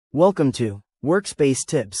Welcome to Workspace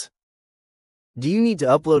Tips. Do you need to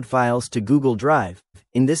upload files to Google Drive?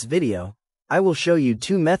 In this video, I will show you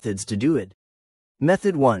two methods to do it.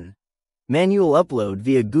 Method 1. Manual upload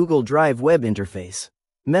via Google Drive web interface.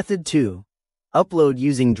 Method 2. Upload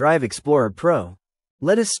using Drive Explorer Pro.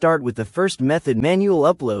 Let us start with the first method, manual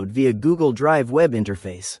upload via Google Drive web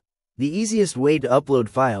interface. The easiest way to upload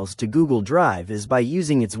files to Google Drive is by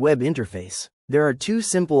using its web interface. There are two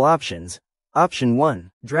simple options. Option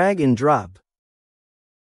 1. Drag and drop.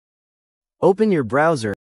 Open your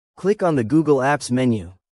browser, click on the Google Apps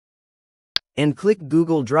menu, and click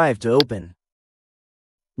Google Drive to open.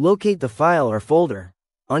 Locate the file or folder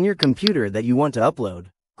on your computer that you want to upload.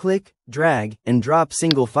 Click, drag, and drop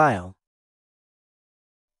single file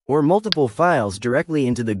or multiple files directly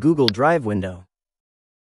into the Google Drive window.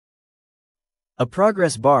 A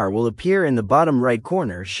progress bar will appear in the bottom right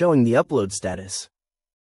corner showing the upload status.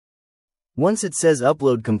 Once it says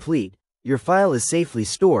upload complete, your file is safely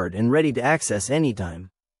stored and ready to access anytime.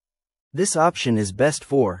 This option is best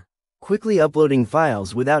for quickly uploading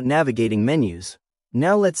files without navigating menus.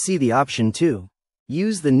 Now let's see the option 2.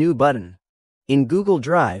 Use the New button. In Google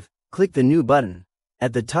Drive, click the New button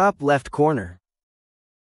at the top left corner.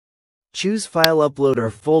 Choose File Upload or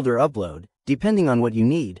Folder Upload, depending on what you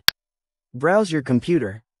need. Browse your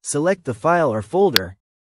computer, select the file or folder,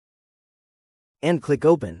 and click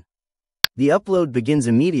Open. The upload begins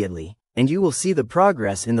immediately, and you will see the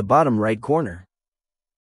progress in the bottom right corner.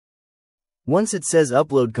 Once it says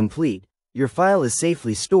upload complete, your file is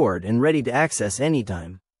safely stored and ready to access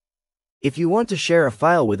anytime. If you want to share a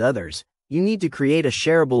file with others, you need to create a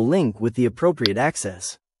shareable link with the appropriate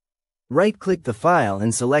access. Right-click the file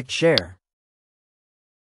and select Share.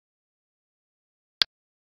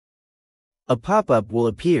 A pop-up will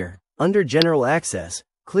appear. Under General Access,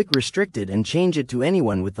 click Restricted and change it to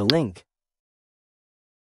anyone with the link.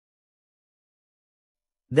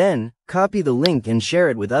 Then, copy the link and share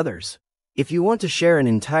it with others. If you want to share an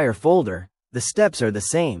entire folder, the steps are the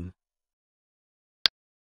same.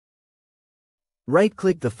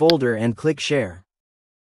 Right-click the folder and click Share.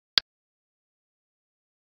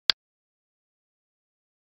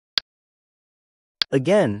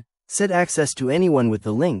 Again, set access to anyone with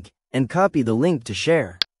the link, and copy the link to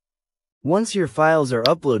share. Once your files are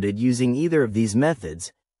uploaded using either of these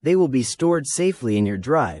methods, they will be stored safely in your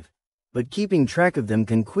drive. But keeping track of them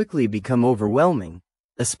can quickly become overwhelming,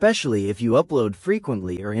 especially if you upload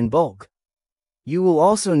frequently or in bulk. You will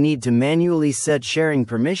also need to manually set sharing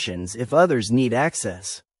permissions if others need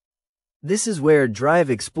access. This is where Drive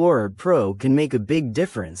Explorer Pro can make a big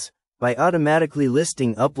difference by automatically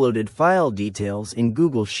listing uploaded file details in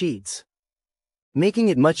Google Sheets, making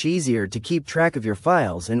it much easier to keep track of your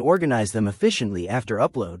files and organize them efficiently after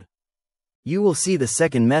upload. You will see the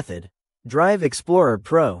second method, Drive Explorer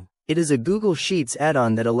Pro. It is a Google Sheets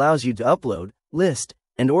add-on that allows you to upload, list,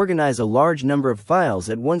 and organize a large number of files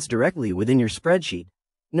at once directly within your spreadsheet.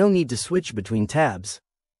 No need to switch between tabs.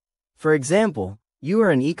 For example, you are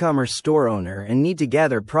an e-commerce store owner and need to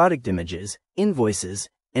gather product images, invoices,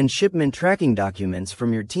 and shipment tracking documents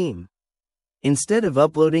from your team. Instead of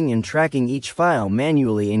uploading and tracking each file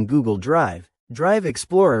manually in Google Drive, Drive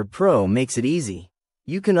Explorer Pro makes it easy.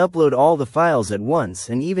 You can upload all the files at once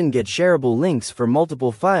and even get shareable links for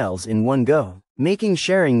multiple files in one go, making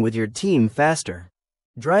sharing with your team faster.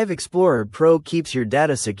 Drive Explorer Pro keeps your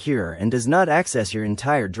data secure and does not access your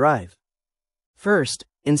entire drive. First,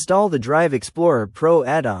 install the Drive Explorer Pro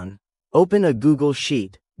add-on. Open a Google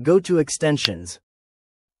Sheet, go to Extensions.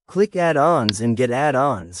 Click Add-ons and get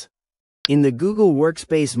add-ons. In the Google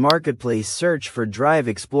Workspace Marketplace, search for Drive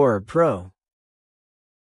Explorer Pro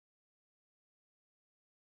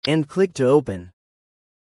and click to open.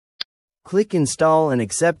 Click Install and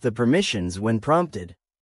accept the permissions when prompted.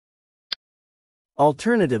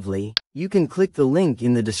 Alternatively, you can click the link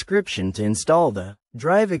in the description to install the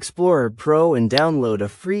Drive Explorer Pro and download a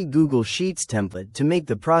free Google Sheets template to make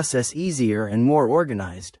the process easier and more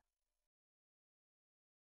organized.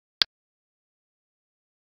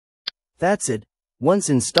 That's it. Once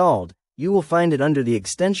installed, you will find it under the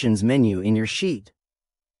Extensions menu in your sheet.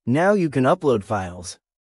 Now you can upload files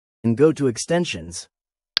and go to Extensions.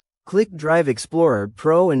 Click Drive Explorer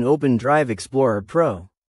Pro and open Drive Explorer Pro.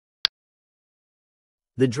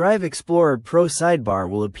 The Drive Explorer Pro sidebar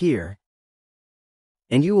will appear,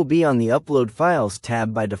 and you will be on the Upload Files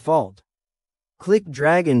tab by default. Click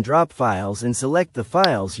Drag and Drop Files and select the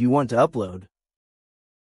files you want to upload.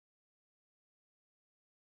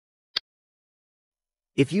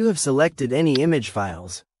 If you have selected any image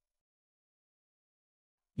files,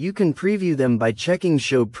 You can preview them by checking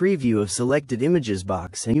Show Preview of Selected Images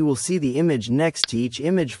box, and you will see the image next to each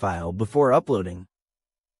image file before uploading.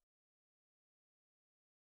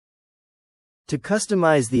 To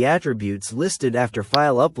customize the attributes listed after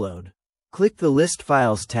file upload, click the List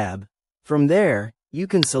Files tab. From there, you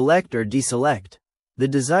can select or deselect the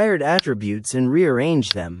desired attributes and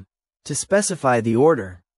rearrange them to specify the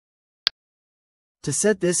order. To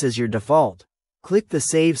set this as your default, click the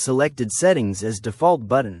Save Selected Settings as Default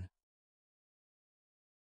button.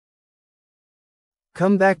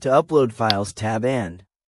 Come back to Upload Files tab and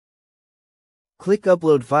click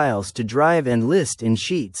Upload Files to Drive and List in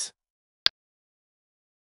Sheets.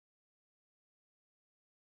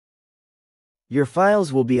 Your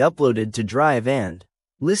files will be uploaded to Drive and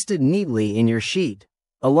listed neatly in your sheet,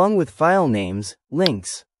 along with file names,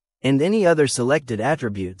 links, and any other selected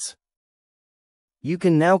attributes. You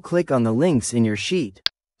can now click on the links in your sheet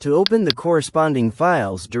to open the corresponding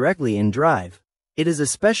files directly in Drive. It is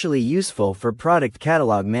especially useful for product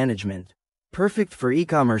catalog management, perfect for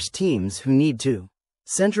e-commerce teams who need to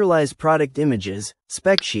centralize product images,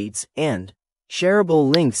 spec sheets, and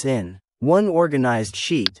shareable links in one organized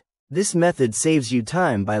sheet. This method saves you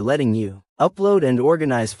time by letting you upload and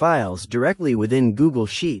organize files directly within Google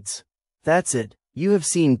Sheets. That's it. You have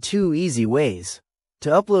seen two easy ways to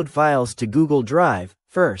upload files to Google Drive.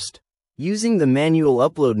 First, using the manual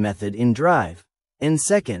upload method in Drive, and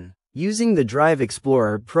second, using the Drive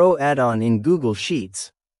Explorer Pro add-on in Google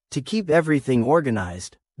Sheets to keep everything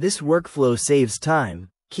organized. This workflow saves time,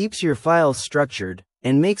 keeps your files structured,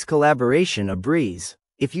 and makes collaboration a breeze.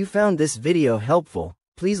 If you found this video helpful,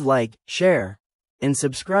 please like, share, and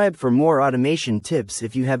subscribe for more automation tips.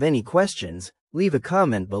 If you have any questions, leave a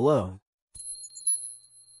comment below.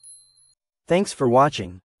 Thanks for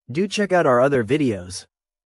watching. Do check out our other videos.